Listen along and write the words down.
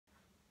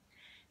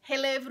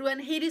Hello everyone,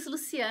 here is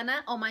Luciana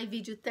on my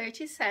video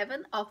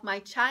 37 of my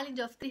challenge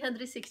of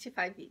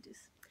 365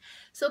 videos.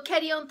 So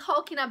carry on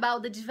talking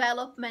about the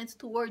development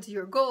towards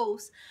your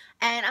goals,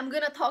 and I'm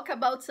gonna talk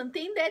about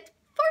something that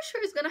for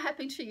sure is gonna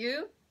happen to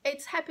you.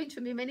 It's happened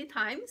to me many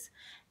times.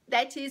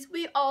 That is,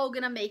 we all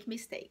gonna make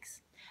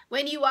mistakes.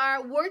 When you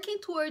are working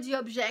towards your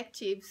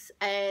objectives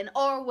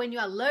or when you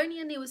are learning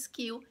a new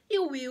skill,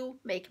 you will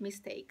make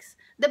mistakes.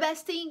 The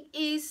best thing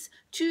is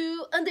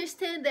to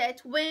understand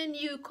that when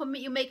you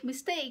make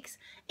mistakes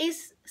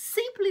is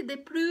simply the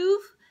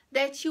proof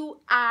that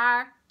you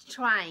are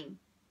trying,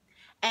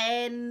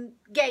 and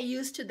get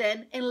used to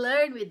them and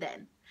learn with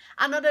them.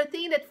 Another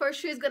thing that for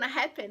sure is gonna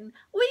happen,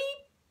 we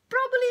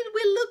probably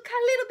will look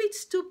a little bit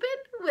stupid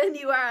when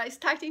you are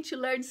starting to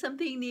learn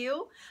something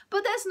new,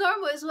 but that's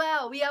normal as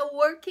well. We are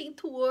working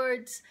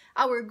towards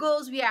our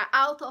goals, we are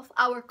out of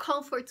our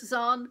comfort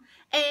zone,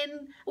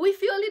 and we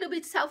feel a little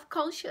bit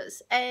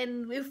self-conscious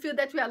and we feel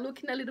that we are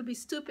looking a little bit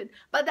stupid,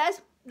 but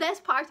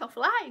that's part of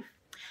life.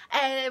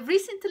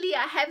 Recently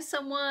I had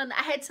someone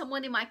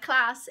in my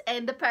class,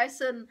 and the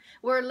person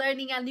were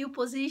learning a new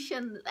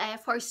position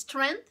for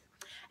strength.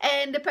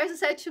 And the person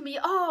said to me,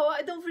 "Oh,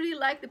 I don't really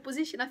like the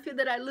position. I feel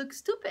that I look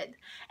stupid."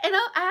 And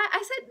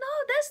I said, "No,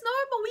 that's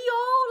normal. We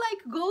all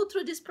go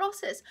through this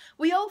process.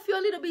 We all feel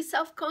a little bit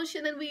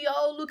self-conscious and we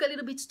all look a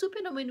little bit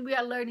stupid when we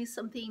are learning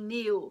something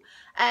new.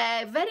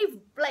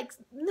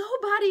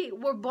 Nobody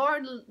were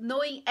born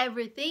knowing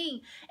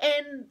everything.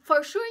 And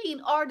for sure,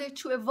 in order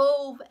to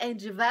evolve and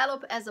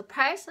develop as a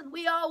person,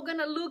 we all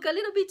gonna look a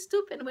little bit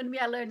stupid when we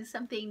are learning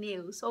something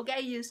new. So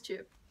get used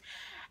to.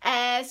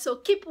 So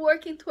keep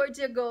working towards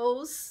your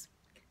goals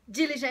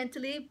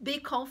diligently, be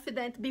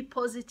confident, be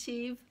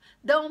positive,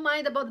 don't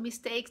mind about the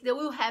mistakes, they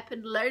will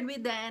happen, learn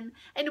with them,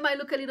 and you might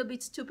look a little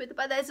bit stupid,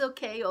 but that's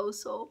okay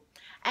also.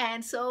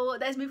 And so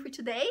that's me for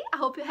today. I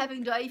hope you have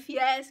enjoyed. If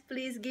yes,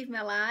 please give me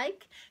a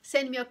like,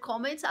 send me a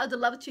comment. I'd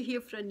love to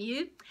hear from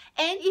you.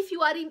 And if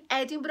you are in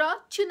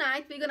Edinburgh,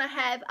 tonight we're gonna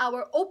have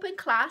our open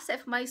class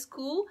at my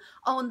school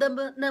on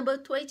number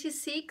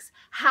 26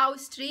 Howe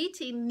Street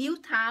in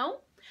Newtown.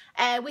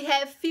 We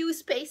have few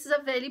spaces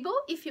available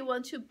if you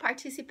want to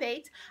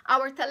participate.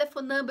 Our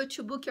telephone number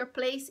to book your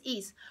place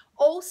is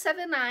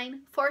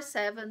 079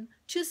 47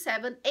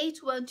 27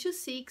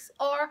 8126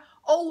 or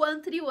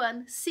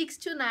 0131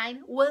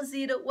 629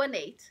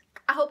 1018.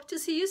 I hope to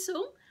see you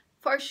soon.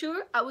 For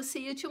sure, I will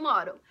see you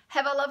tomorrow.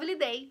 Have a lovely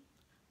day.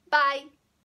 Bye.